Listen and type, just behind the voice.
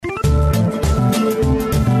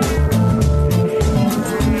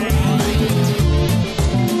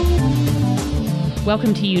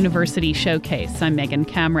Welcome to University Showcase. I'm Megan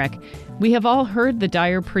Kamrek. We have all heard the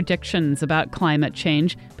dire predictions about climate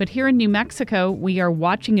change, but here in New Mexico, we are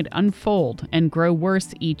watching it unfold and grow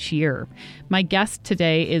worse each year. My guest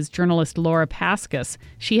today is journalist Laura Paskus.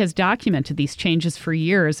 She has documented these changes for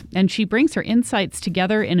years, and she brings her insights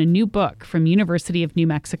together in a new book from University of New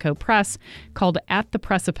Mexico Press called At the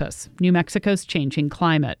Precipice: New Mexico's Changing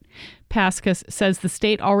Climate. Paskus says the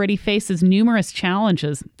state already faces numerous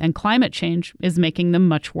challenges, and climate change is making them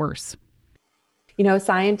much worse. You know,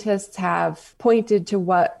 scientists have pointed to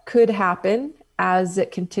what could happen as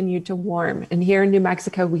it continued to warm. And here in New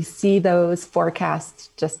Mexico, we see those forecasts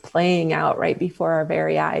just playing out right before our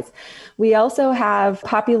very eyes. We also have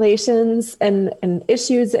populations and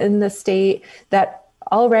issues in the state that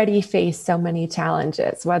already face so many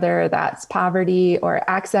challenges, whether that's poverty or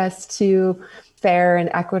access to fair and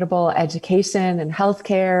equitable education and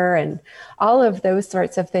healthcare and all of those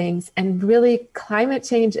sorts of things. And really, climate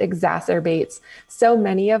change exacerbates so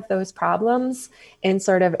many of those problems in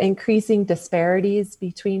sort of increasing disparities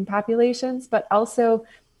between populations, but also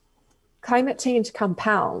climate change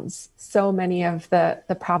compounds so many of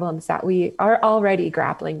the problems that we are already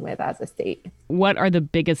grappling with as a state. What are the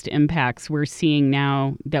biggest impacts we're seeing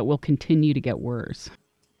now that will continue to get worse?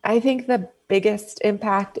 I think the biggest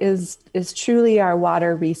impact is truly our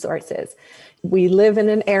water resources. We live in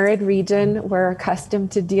an arid region. We're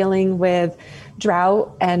accustomed to dealing with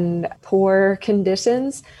drought and poor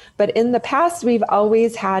conditions. But in the past, we've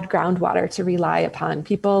always had groundwater to rely upon.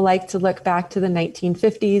 People like to look back to the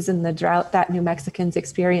 1950s and the drought that New Mexicans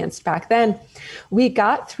experienced back then. We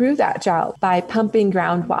got through that drought by pumping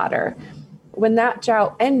groundwater. When that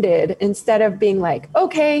drought ended, instead of being like,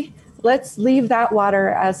 okay, let's leave that water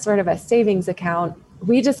as sort of a savings account,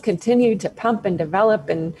 we just continued to pump and develop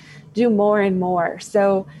and do more and more.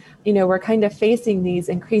 So, you know, we're kind of facing these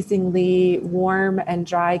increasingly warm and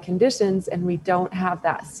dry conditions, and we don't have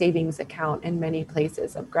that savings account in many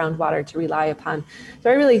places of groundwater to rely upon. So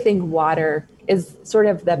I really think water is sort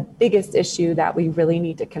of the biggest issue that we really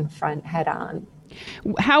need to confront head on.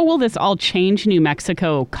 How will this all change New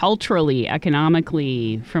Mexico culturally,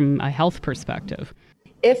 economically, from a health perspective?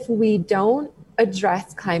 If we don't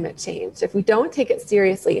address climate change, if we don't take it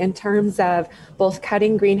seriously in terms of both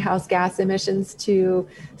cutting greenhouse gas emissions to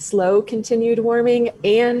slow continued warming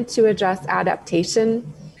and to address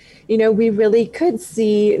adaptation, you know, we really could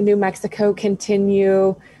see New Mexico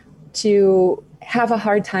continue to have a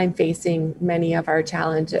hard time facing many of our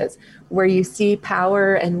challenges, where you see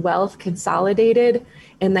power and wealth consolidated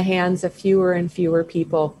in the hands of fewer and fewer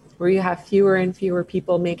people, where you have fewer and fewer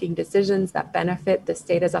people making decisions that benefit the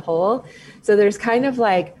state as a whole. So there's kind of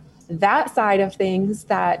like that side of things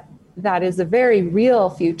that is a very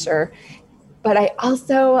real future. But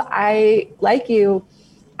I like you,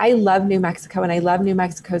 I love New Mexico and I love New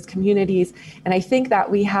Mexico's communities. And I think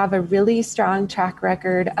that we have a really strong track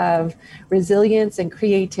record of resilience and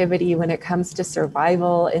creativity when it comes to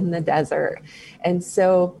survival in the desert. And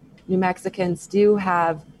so New Mexicans do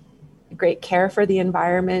have great care for the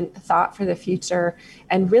environment, thought for the future,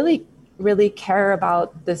 and really care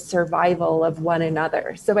about the survival of one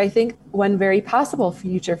another. So I think one very possible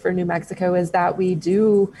future for New Mexico is that we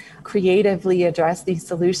do creatively address these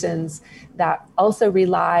solutions that also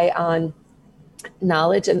rely on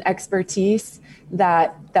knowledge and expertise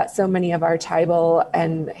that so many of our tribal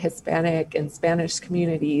and Hispanic and Spanish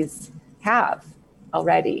communities have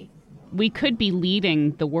already. We could be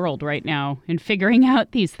leading the world right now in figuring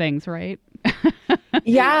out these things, right?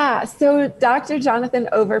 Yeah. So Dr. Jonathan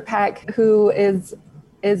Overpeck, who is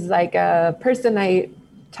like a person I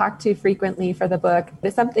talk to frequently for the book,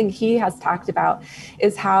 something he has talked about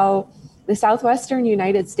is how the southwestern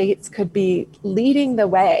United States could be leading the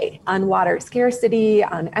way on water scarcity,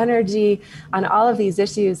 on energy, on all of these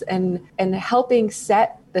issues, and helping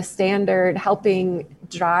set the standard, helping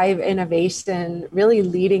drive innovation, really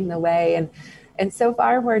leading the way. And so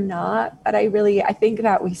far we're not, but I think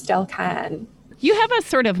that we still can. You have a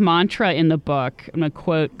sort of mantra in the book. I'm going to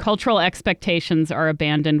quote, "Cultural expectations are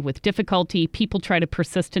abandoned with difficulty. People try to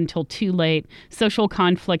persist until too late. Social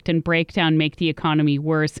conflict and breakdown make the economy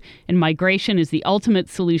worse. And migration is the ultimate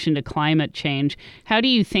solution to climate change." How do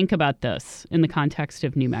you think about this in the context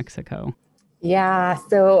of New Mexico? Yeah.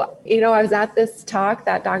 So, you know, I was at this talk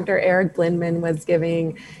that Dr. Eric Blindman was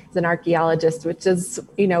giving as an archaeologist, which is,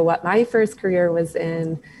 you know, what my first career was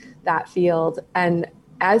in that field. And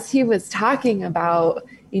as he was talking about,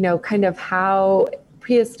 you know, kind of how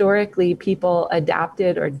prehistorically people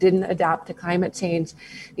adapted or didn't adapt to climate change,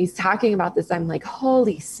 he's talking about this. I'm like,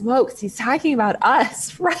 holy smokes, he's talking about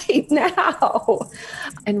us right now.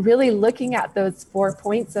 And really looking at those 4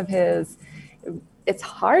 points of his, it's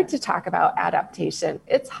hard to talk about adaptation.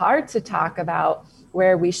 It's hard to talk about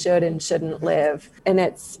where we should and shouldn't live. And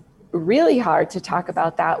it's really hard to talk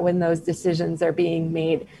about that when those decisions are being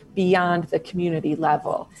made beyond the community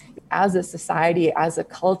level. As a society, as a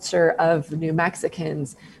culture of New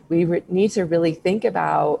Mexicans, we need to really think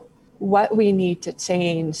about what we need to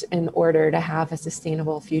change in order to have a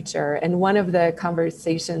sustainable future. And one of the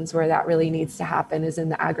conversations where that really needs to happen is in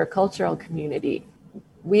the agricultural community.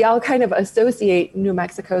 We all kind of associate New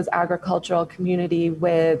Mexico's agricultural community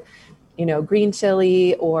with, green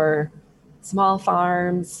chili or small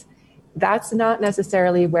farms. That's not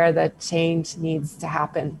necessarily where the change needs to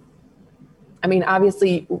happen. I mean,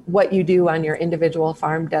 obviously, what you do on your individual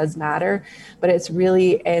farm does matter, but it's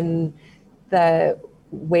really in the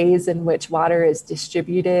ways in which water is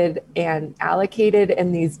distributed and allocated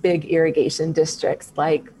in these big irrigation districts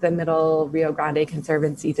like the Middle Rio Grande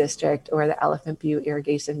Conservancy District or the Elephant Butte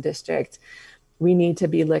Irrigation District. We need to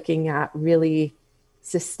be looking at really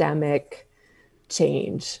systemic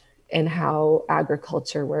change in how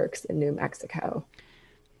agriculture works in New Mexico.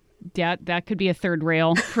 That could be a third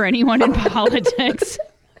rail for anyone in politics.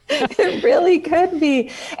 It really could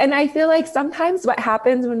be. And I feel like sometimes what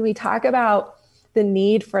happens when we talk about the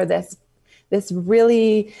need for this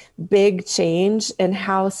really big change in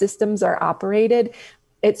how systems are operated,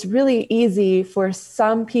 it's really easy for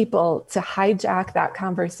some people to hijack that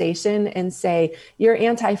conversation and say, you're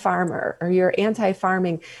anti-farmer or you're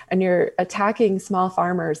anti-farming and you're attacking small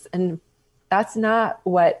farmers. And that's not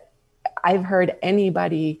what I've heard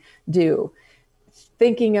anybody do.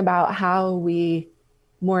 Thinking about how we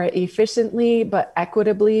more efficiently but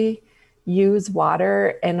equitably use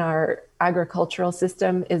water in our agricultural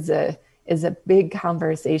system is a big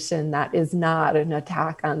conversation that is not an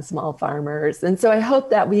attack on small farmers. And so I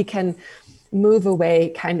hope that we can move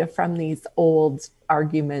away kind of from these old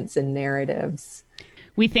arguments and narratives.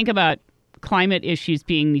 We think about climate issues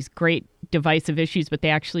being these great divisive issues, but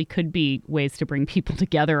they actually could be ways to bring people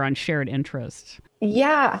together on shared interests.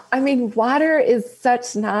 Yeah. I mean, water is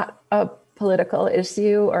such not a political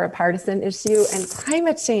issue or a partisan issue, and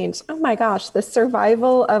climate change, oh my gosh, the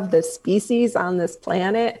survival of the species on this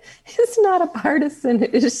planet is not a partisan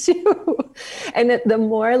issue. And the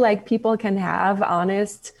more like people can have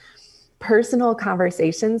honest personal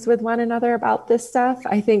conversations with one another about this stuff,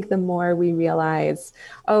 I think the more we realize,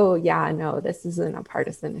 oh yeah, no, this isn't a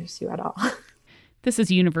partisan issue at all. This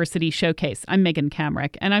is University Showcase. I'm Megan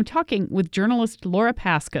Kamerick, and I'm talking with journalist Laura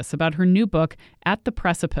Paskus about her new book, At the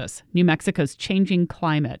Precipice, New Mexico's Changing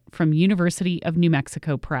Climate, from University of New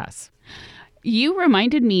Mexico Press. You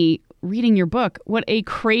reminded me, reading your book, what a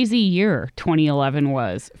crazy year 2011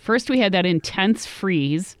 was. First, we had that intense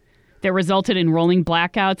freeze that resulted in rolling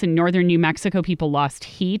blackouts in northern New Mexico. People lost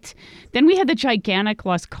heat. Then we had the gigantic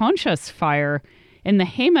Las Conchas fire in the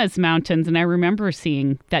Jemez Mountains, and I remember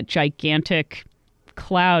seeing that gigantic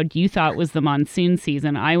cloud you thought was the monsoon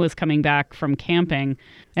season. I was coming back from camping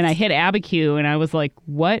and I hit Abiquiu and I was like,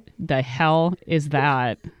 what the hell is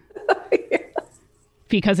that? Yeah.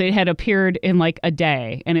 Because it had appeared in like a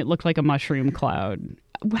day and it looked like a mushroom cloud.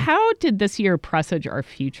 How did this year presage our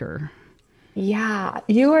future? Yeah,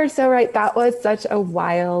 you are so right. That was such a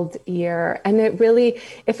wild year. And it really,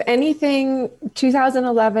 if anything,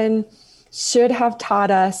 2011 should have taught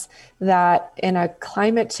us that in a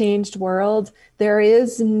climate changed world, there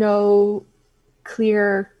is no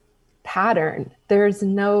clear pattern. There's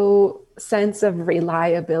no sense of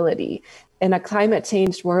reliability. In a climate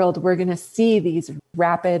changed world, we're going to see these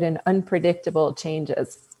rapid and unpredictable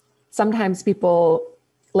changes. Sometimes people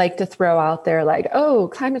like to throw out there like, oh,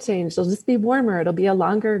 climate change, it'll just be warmer. It'll be a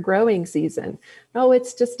longer growing season. No,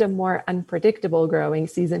 it's just a more unpredictable growing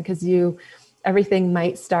season because everything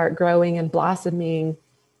might start growing and blossoming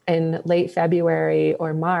in late February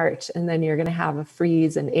or March, and then you're going to have a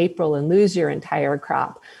freeze in April and lose your entire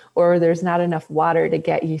crop, or there's not enough water to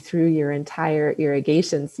get you through your entire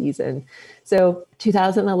irrigation season. So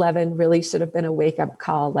 2011 really should have been a wake-up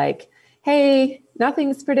call like, hey,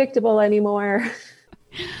 nothing's predictable anymore.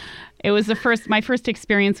 It was my first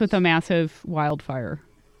experience with a massive wildfire,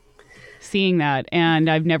 seeing that, and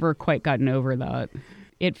I've never quite gotten over that.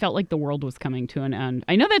 It felt like the world was coming to an end.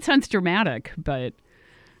 I know that sounds dramatic, but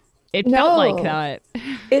it felt like that.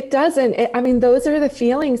 It doesn't. Those are the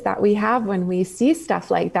feelings that we have when we see stuff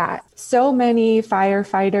like that. So many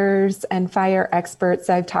firefighters and fire experts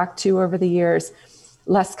I've talked to over the years,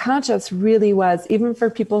 Las Conchas really was, even for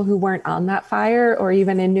people who weren't on that fire or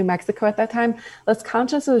even in New Mexico at that time, Las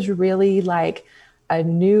Conchas was really like a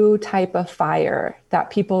new type of fire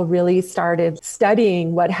that people really started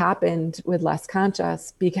studying what happened with Las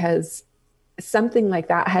Conchas, because something like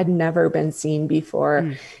that had never been seen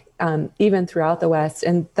before, even throughout the West.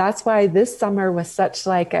 And that's why this summer was such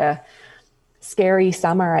like a scary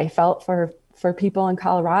summer, I felt, for people in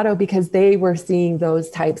Colorado, because they were seeing those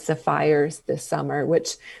types of fires this summer,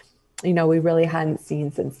 which, we really hadn't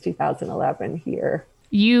seen since 2011 here.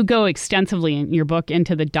 You go extensively in your book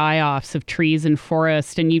into the die-offs of trees and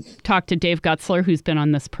forest, and you talked to Dave Gutzler, who's been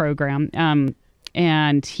on this program,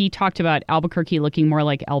 and he talked about Albuquerque looking more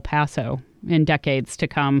like El Paso in decades to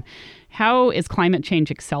come. How is climate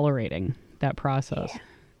change accelerating that process?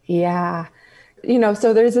 Yeah.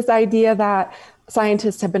 So there's this idea that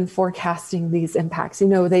scientists have been forecasting these impacts.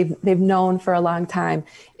 They've known for a long time,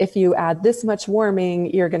 if you add this much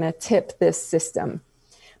warming, you're going to tip this system.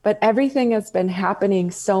 But everything has been happening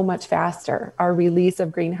so much faster. Our release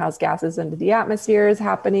of greenhouse gases into the atmosphere is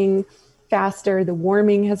happening faster. The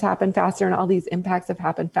warming has happened faster, and all these impacts have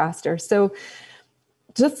happened faster. So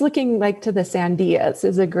just looking like to the Sandias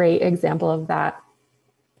is a great example of that,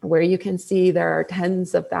 where you can see there are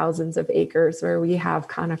tens of thousands of acres where we have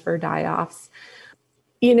conifer die-offs.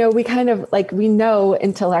 We kind of we know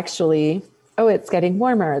intellectually, oh, it's getting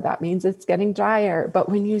warmer. That means it's getting drier. But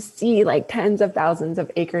when you see tens of thousands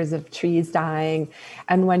of acres of trees dying,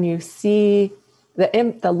 and when you see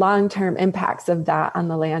the long-term impacts of that on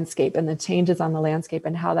the landscape and the changes on the landscape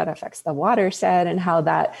and how that affects the watershed and how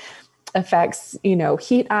that affects,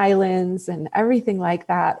 heat islands and everything like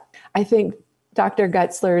that, I think Dr.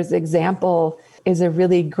 Gutzler's example is a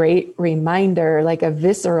really great reminder, like a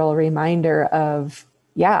visceral reminder of,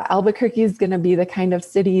 Albuquerque is going to be the kind of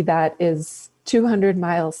city that is 200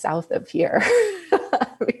 miles south of here.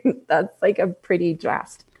 That's a pretty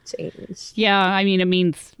drastic change. Yeah, it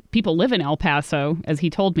means people live in El Paso, as he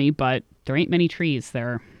told me, but there ain't many trees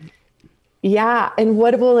there. Yeah. And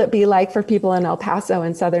what will it be like for people in El Paso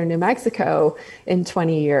and southern New Mexico in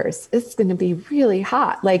 20 years? It's going to be really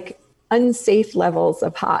hot, unsafe levels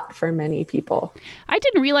of hot for many people. I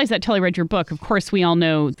didn't realize that till I read your book. Of course, we all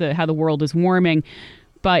know how the world is warming,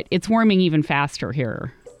 but it's warming even faster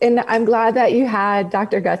here. And I'm glad that you had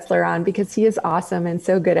Dr. Gutzler on, because he is awesome and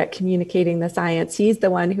so good at communicating the science. He's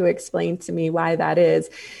the one who explained to me why that is.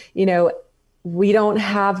 We don't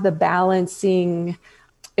have the balancing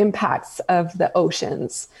impacts of the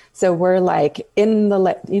oceans. So we're in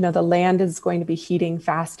the land is going to be heating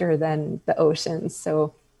faster than the oceans.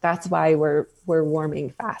 So that's why we're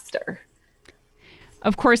warming faster.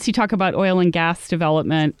 Of course, you talk about oil and gas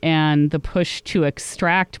development and the push to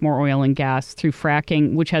extract more oil and gas through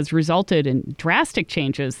fracking, which has resulted in drastic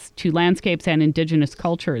changes to landscapes and indigenous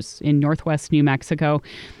cultures in northwest New Mexico.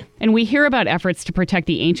 And we hear about efforts to protect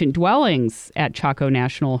the ancient dwellings at Chaco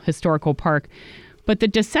National Historical Park. But the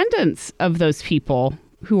descendants of those people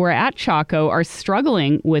who are at Chaco are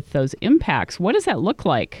struggling with those impacts. What does that look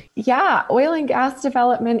like? Yeah, oil and gas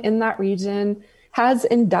development in that region has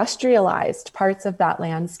industrialized parts of that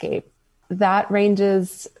landscape. That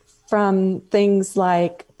ranges from things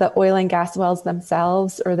like the oil and gas wells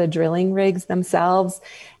themselves or the drilling rigs themselves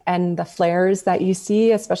and the flares that you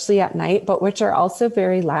see, especially at night, but which are also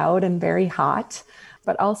very loud and very hot,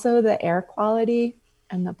 but also the air quality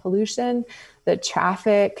and the pollution, the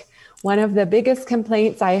traffic. One of the biggest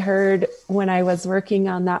complaints I heard when I was working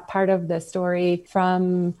on that part of the story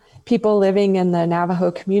from people living in the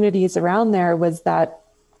Navajo communities around there was that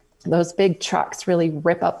those big trucks really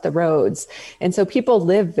rip up the roads. And so people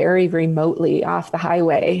live very remotely off the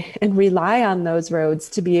highway and rely on those roads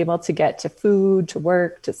to be able to get to food, to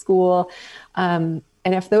work, to school. And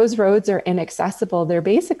if those roads are inaccessible, they're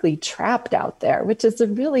basically trapped out there, which is a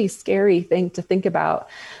really scary thing to think about.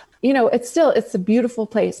 It's a beautiful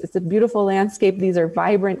place. It's a beautiful landscape. These are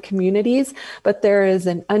vibrant communities, but there is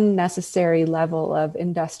an unnecessary level of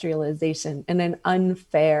industrialization and an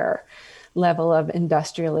unfair level of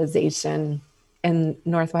industrialization in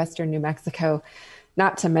northwestern New Mexico,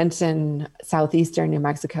 not to mention southeastern New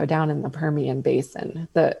Mexico down in the Permian Basin.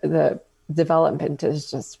 The development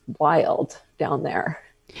is just wild down there.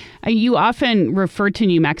 You often refer to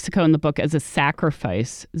New Mexico in the book as a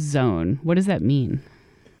sacrifice zone. What does that mean?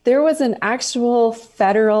 There was an actual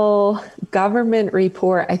federal government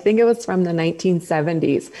report, I think it was from the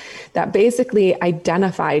 1970s, that basically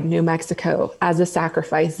identified New Mexico as a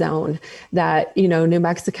sacrifice zone, that, New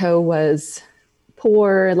Mexico was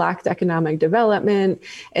poor, lacked economic development,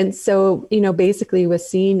 and so, basically was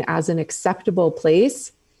seen as an acceptable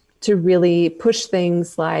place to really push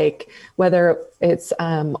things like whether it's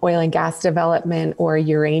oil and gas development or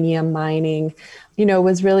uranium mining,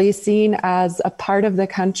 was really seen as a part of the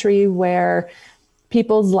country where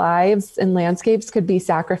people's lives and landscapes could be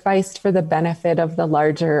sacrificed for the benefit of the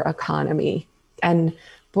larger economy. And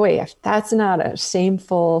boy, if that's not a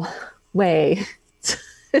shameful way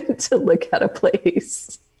to look at a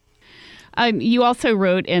place. You also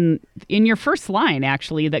wrote in your first line,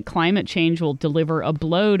 actually, that climate change will deliver a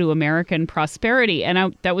blow to American prosperity.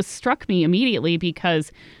 And that was struck me immediately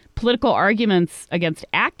because political arguments against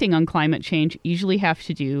acting on climate change usually have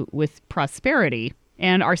to do with prosperity.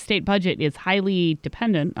 And our state budget is highly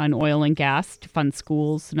dependent on oil and gas to fund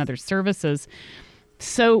schools and other services.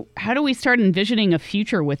 So how do we start envisioning a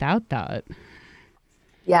future without that?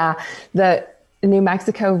 Yeah, New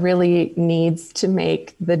Mexico really needs to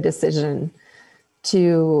make the decision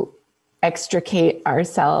to extricate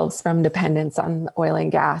ourselves from dependence on oil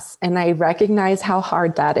and gas. And I recognize how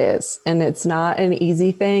hard that is. And it's not an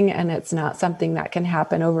easy thing, and it's not something that can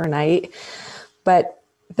happen overnight. But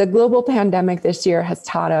the global pandemic this year has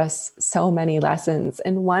taught us so many lessons.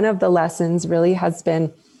 And one of the lessons really has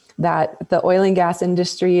been that the oil and gas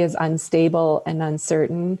industry is unstable and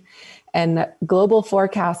uncertain. And global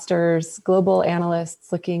forecasters, global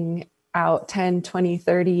analysts looking out 10, 20,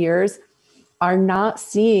 30 years are not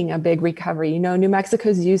seeing a big recovery. New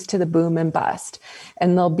Mexico's used to the boom and bust,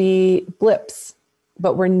 and there'll be blips,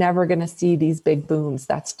 but we're never going to see these big booms.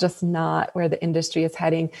 That's just not where the industry is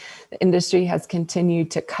heading. The industry has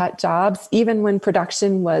continued to cut jobs. Even when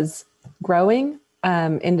production was growing,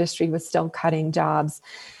 industry was still cutting jobs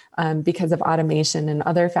because of automation and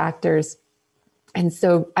other factors. And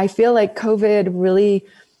so I feel like COVID really,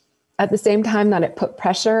 at the same time that it put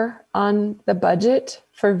pressure on the budget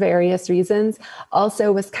for various reasons,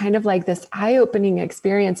 also was kind of like this eye-opening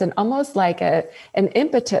experience and almost like an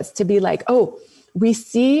impetus to be like, oh, we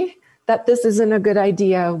see that this isn't a good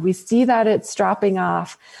idea. We see that it's dropping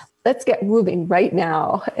off. Let's get moving right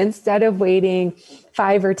now instead of waiting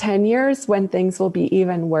 5 or 10 years when things will be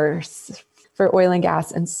even worse for oil and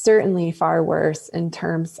gas, and certainly far worse in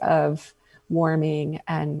terms of warming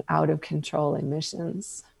and out of control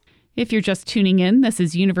emissions. If you're just tuning in, this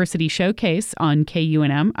is University Showcase on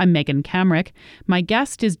KUNM. I'm Megan Kamrick. My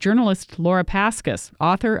guest is journalist Laura Paskus,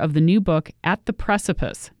 author of the new book, At the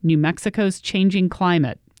Precipice, New Mexico's Changing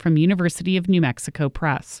Climate, from University of New Mexico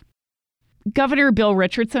Press. Governor Bill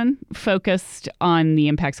Richardson focused on the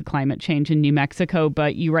impacts of climate change in New Mexico,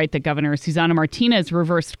 but you write that Governor Susana Martinez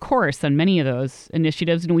reversed course on many of those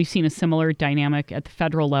initiatives, and we've seen a similar dynamic at the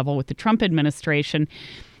federal level with the Trump administration.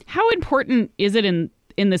 How important is it in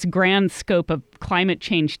this grand scope of climate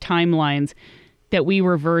change timelines that we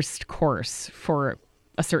reversed course for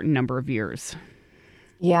a certain number of years?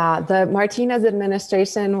 Yeah, the Martinez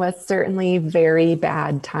administration was certainly very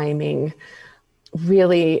bad timing.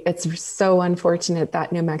 Really, it's so unfortunate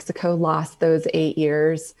that New Mexico lost those 8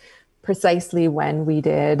 years precisely when we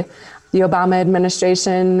did. The Obama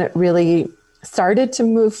administration really started to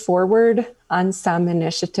move forward on some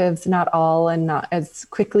initiatives, not all, and not as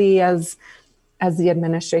quickly as the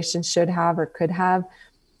administration should have or could have.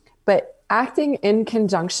 But acting in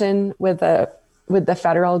conjunction with the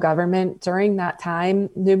federal government during that time,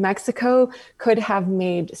 New Mexico could have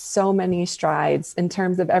made so many strides in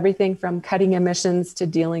terms of everything from cutting emissions to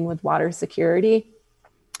dealing with water security.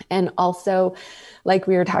 And also, like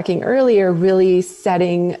we were talking earlier, really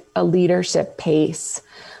setting a leadership pace.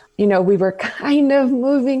 We were kind of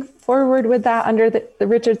moving forward with that under the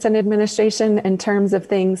Richardson administration in terms of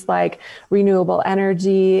things like renewable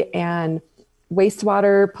energy and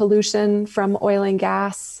wastewater pollution from oil and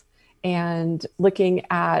gas, and looking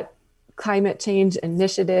at climate change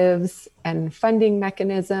initiatives and funding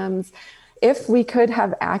mechanisms. If we could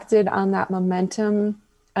have acted on that momentum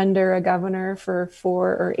under a governor for 4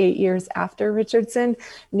 or 8 years after Richardson,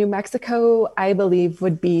 New Mexico, I believe,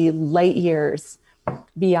 would be light years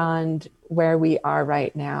beyond where we are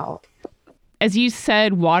right now. As you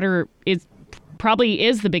said, water probably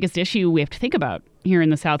is the biggest issue we have to think about here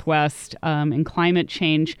in the Southwest in climate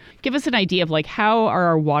change. Give us an idea of how are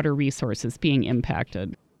our water resources being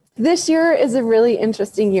impacted? This year is a really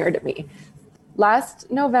interesting year to me. Last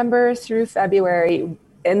November through February,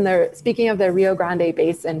 speaking of the Rio Grande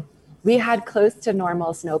Basin, we had close to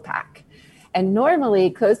normal snowpack. And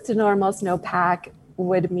normally close to normal snowpack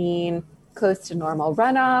would mean close to normal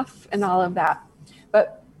runoff and all of that.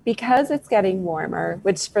 But because it's getting warmer,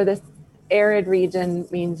 which for this arid region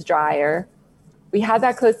means drier, we had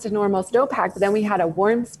that close to normal snowpack, but then we had a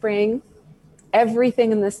warm spring.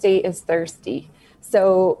 Everything in the state is thirsty.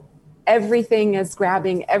 So everything is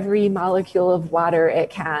grabbing every molecule of water it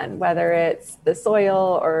can, whether it's the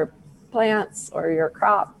soil or plants or your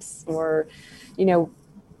crops or,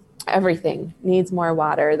 everything needs more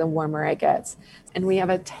water the warmer it gets. And we have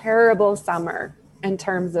a terrible summer in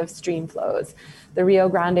terms of stream flows. The Rio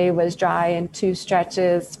Grande was dry in 2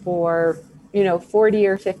 stretches for 40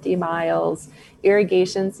 or 50 miles.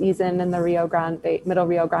 Irrigation season in the Middle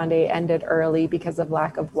Rio Grande ended early because of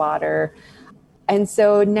lack of water. And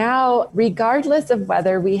so now, regardless of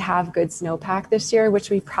whether we have good snowpack this year, which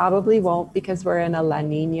we probably won't because we're in a La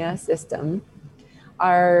Nina system,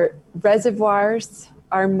 our reservoirs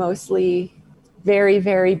are mostly very,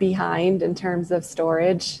 very behind in terms of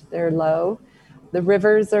storage. They're low. The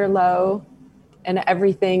rivers are low, and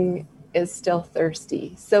everything is still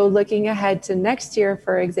thirsty. So looking ahead to next year,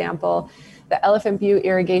 for example, the Elephant Butte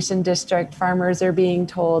Irrigation District farmers are being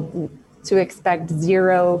told to expect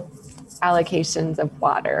 0 allocations of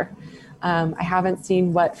water. I haven't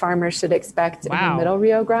seen what farmers should expect in the Middle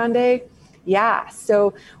Rio Grande. Yeah,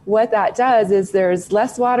 so what that does is there's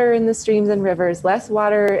less water in the streams and rivers, less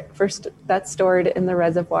water that's stored in the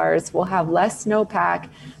reservoirs. We'll have less snowpack.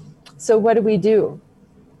 So what do?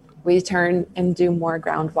 We turn and do more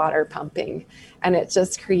groundwater pumping. And it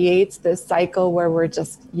just creates this cycle where we're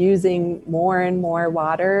just using more and more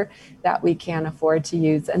water that we can't afford to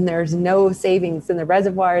use. And there's no savings in the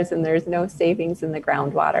reservoirs and there's no savings in the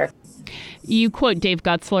groundwater. You quote Dave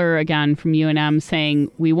Gutzler again from UNM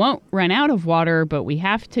saying, "We won't run out of water, but we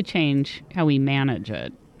have to change how we manage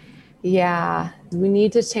it." Yeah, we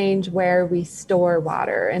need to change where we store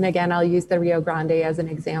water. And again, I'll use the Rio Grande as an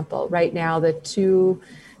example. Right now, the 2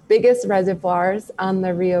 biggest reservoirs on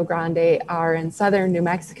the Rio Grande are in southern New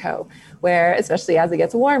Mexico, where, especially as it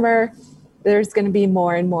gets warmer, there's going to be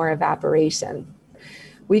more and more evaporation.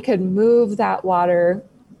 We could move that water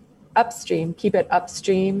upstream, keep it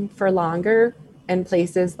upstream for longer in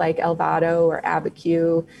places like El Vado or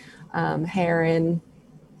Abiquiu, Heron.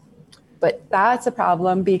 But that's a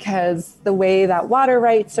problem because the way that water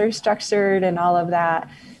rights are structured and all of that,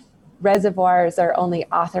 reservoirs are only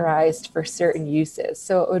authorized for certain uses.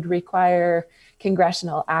 So it would require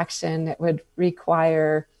congressional action. It would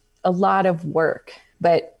require a lot of work.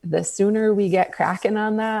 But the sooner we get cracking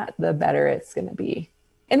on that, the better it's going to be.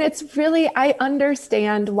 And it's really, I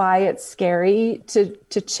understand why it's scary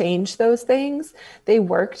to change those things. They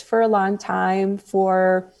worked for a long time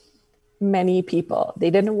for many people. They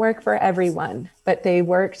didn't work for everyone, but they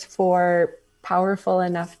worked for powerful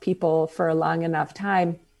enough people for a long enough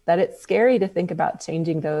time that it's scary to think about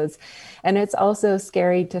changing those. And it's also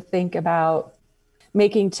scary to think about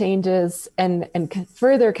making changes and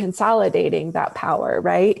further consolidating that power,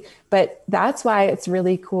 right? But that's why it's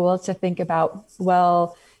really cool to think about,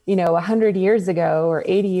 100 years ago or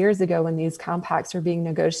 80 years ago when these compacts were being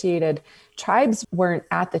negotiated, tribes weren't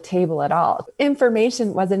at the table at all.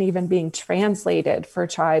 Information wasn't even being translated for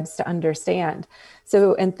tribes to understand.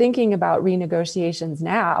 So in thinking about renegotiations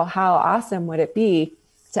now, how awesome would it be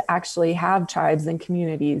to actually have tribes and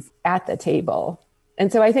communities at the table?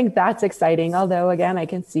 And so I think that's exciting, although again, I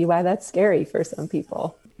can see why that's scary for some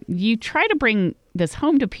people. You try to bring this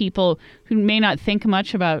home to people who may not think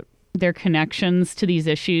much about their connections to these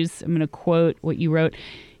issues. I'm going to quote what you wrote.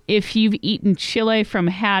 "If you've eaten chile from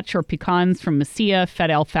Hatch or pecans from Mesilla, fed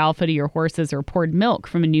alfalfa to your horses, or poured milk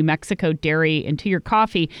from a New Mexico dairy into your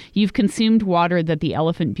coffee, you've consumed water that the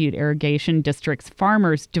Elephant Butte Irrigation District's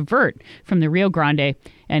farmers divert from the Rio Grande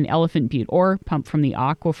and Elephant Butte or pump from the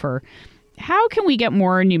aquifer." How can we get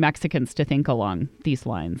more New Mexicans to think along these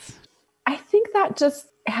lines? I think that just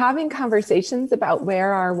having conversations about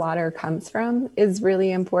where our water comes from is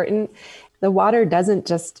really important. The water doesn't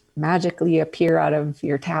just magically appear out of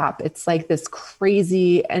your tap. It's like this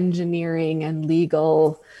crazy engineering and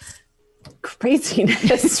legal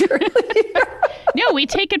craziness, really. No, we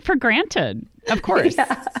take it for granted, of course,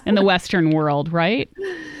 in the Western world, right?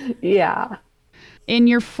 Yeah. In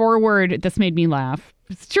your foreword, this made me laugh.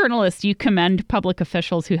 As a journalist, you commend public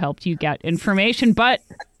officials who helped you get information, but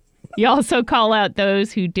you also call out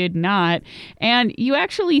those who did not. And you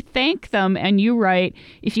actually thank them. And you write,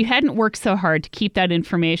 "If you hadn't worked so hard to keep that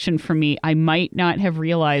information from me, I might not have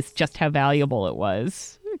realized just how valuable it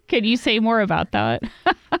was." Can you say more about that?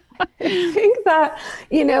 I think that,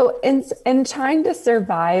 in trying to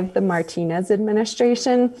survive the Martinez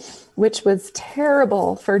administration, which was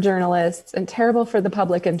terrible for journalists and terrible for the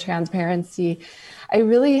public and transparency, I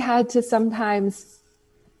really had to sometimes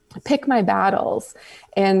pick my battles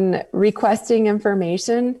and requesting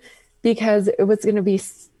information because it was going to be,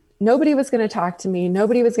 nobody was going to talk to me.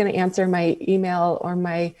 Nobody was going to answer my email or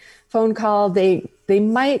my phone call. They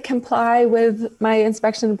might comply with my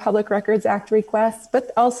Inspection of Public Records Act requests,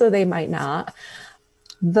 but also they might not.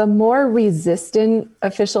 The more resistant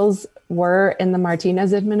officials were in the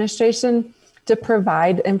Martinez administration to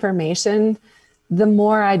provide information, the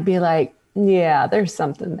more I'd be like, yeah, there's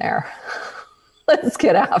something there. Let's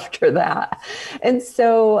get after that. And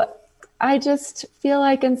so I just feel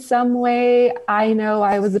like in some way, I know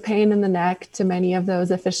I was a pain in the neck to many of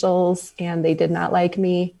those officials and they did not like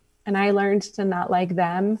me. And I learned to not like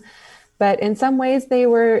them. But in some ways they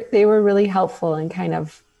were really helpful in kind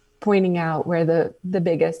of pointing out where the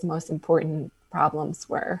biggest, most important problems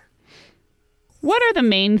were. What are the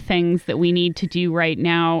main things that we need to do right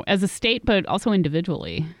now as a state, but also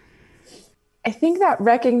individually? I think that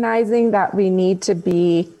recognizing that we need to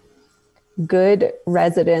be good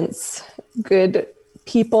residents, good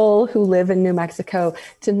people who live in New Mexico,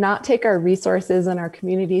 to not take our resources and our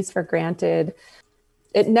communities for granted.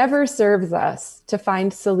 It never serves us to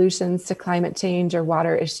find solutions to climate change or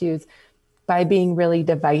water issues by being really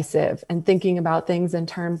divisive and thinking about things in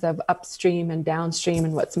terms of upstream and downstream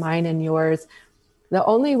and what's mine and yours. The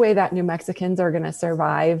only way that New Mexicans are going to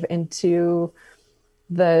survive into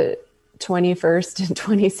the 21st and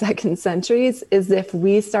 22nd centuries is if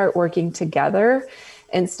we start working together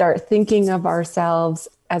and start thinking of ourselves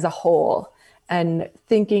as a whole and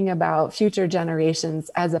thinking about future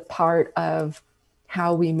generations as a part of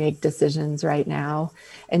how we make decisions right now,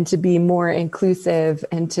 and to be more inclusive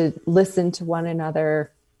and to listen to one another.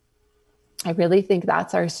 I really think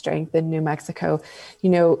that's our strength in New Mexico.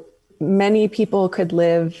 You know, many people could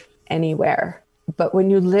live anywhere, but when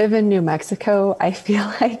you live in New Mexico, I feel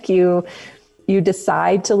like you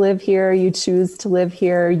decide to live here, you choose to live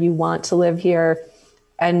here, you want to live here.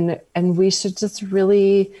 And we should just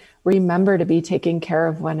really remember to be taking care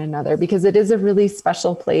of one another, because it is a really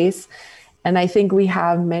special place. And I think we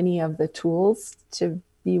have many of the tools to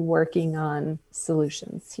be working on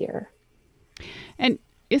solutions here. And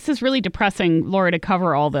this is really depressing, Laura, to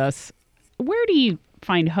cover all this. Where do you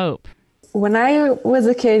find hope? When I was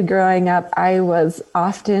a kid growing up, I was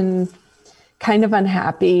often kind of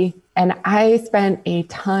unhappy. And I spent a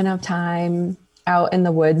ton of time out in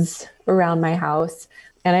the woods around my house.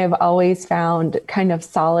 And I've always found kind of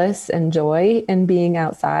solace and joy in being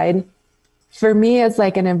outside. For me, as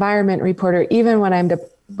like an environment reporter, even when I'm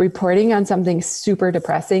reporting on something super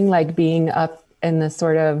depressing, like being up in the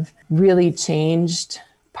sort of really changed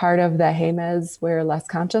part of the Jemez where Las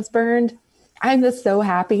Conchas burned, I'm just so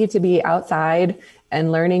happy to be outside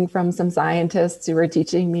and learning from some scientists who are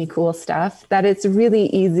teaching me cool stuff that it's really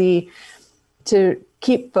easy to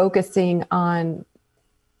keep focusing on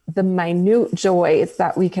the minute joys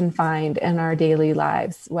that we can find in our daily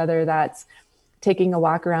lives, whether that's taking a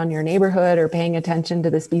walk around your neighborhood or paying attention to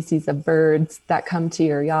the species of birds that come to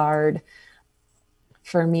your yard.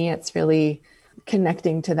 For me, it's really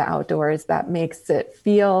connecting to the outdoors that makes it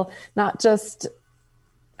feel not just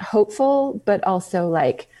hopeful, but also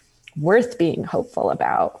like worth being hopeful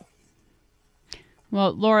about.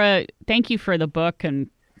 Well, Laura, thank you for the book and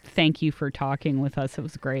thank you for talking with us. It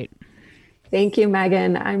was great. Thank you,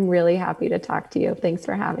 Megan. I'm really happy to talk to you. Thanks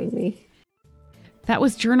for having me. That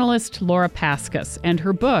was journalist Laura Paskus, and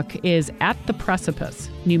her book is At the Precipice,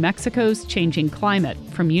 New Mexico's Changing Climate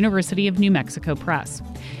from University of New Mexico Press.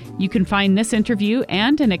 You can find this interview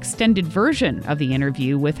and an extended version of the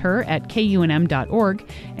interview with her at kunm.org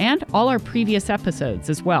and all our previous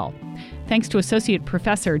episodes as well. Thanks to Associate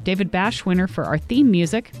Professor David Bashwiner for our theme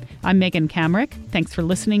music. I'm Megan Kamerick. Thanks for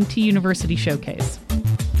listening to University Showcase.